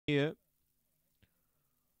here.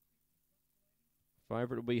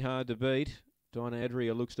 Favourite will be hard to beat. Dinah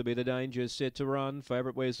Adria looks to be the danger, set to run.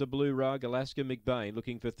 Favourite wears the blue rug. Alaska McBain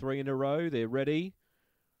looking for 3 in a row. They're ready.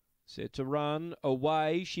 Set to run.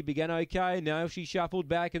 Away. She began okay. Now she shuffled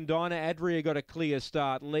back and Dinah Adria got a clear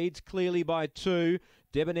start. Leads clearly by 2.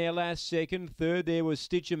 Debonair Lass second. Third there was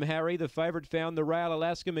Stitchem Harry. The favourite found the rail.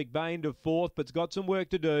 Alaska McBain to 4th, but's got some work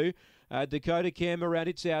to do. Dakota Cam around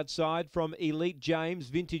its outside from Elite James,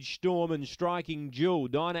 Vintage Storm and Striking Jewel.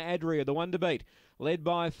 Dinah Adria, the one to beat. Led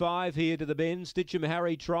by 5 here to the bend. Stitchem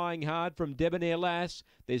Harry trying hard from Debonair Lass.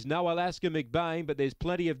 There's no Alaska McBain, but there's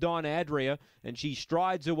plenty of Dinah Adria, and she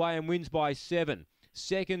strides away and wins by 7.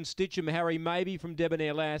 Second, Stitchem Harry maybe from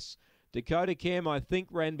Debonair Lass. Dakota Cam, I think,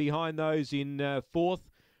 ran behind those in 4th.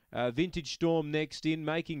 Vintage Storm next in.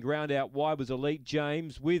 Making ground out wide was Elite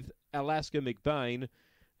James with Alaska McBain.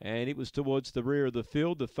 And it was towards the rear of the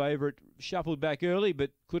field. The favourite shuffled back early,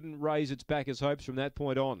 but couldn't raise its backers' hopes from that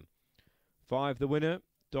point on. 5 the winner.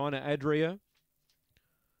 Dinah Adria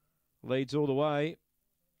leads all the way.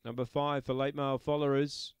 Number 5 for late male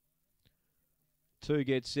followers. 2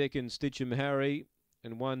 gets second, Stitchem Harry.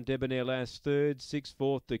 And 1 Debonair Lass third. 6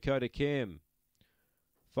 4th, Dakota Cam.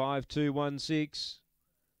 5216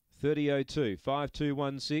 3002.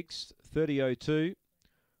 5216 3002.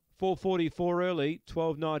 4:44 early,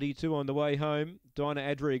 12.92 on the way home. Dinah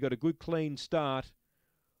Adria got a good clean start.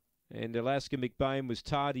 And Alaska McBain was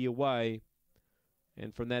tardy away.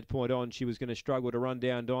 And from that point on, she was going to struggle to run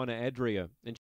down Dinah Adria. And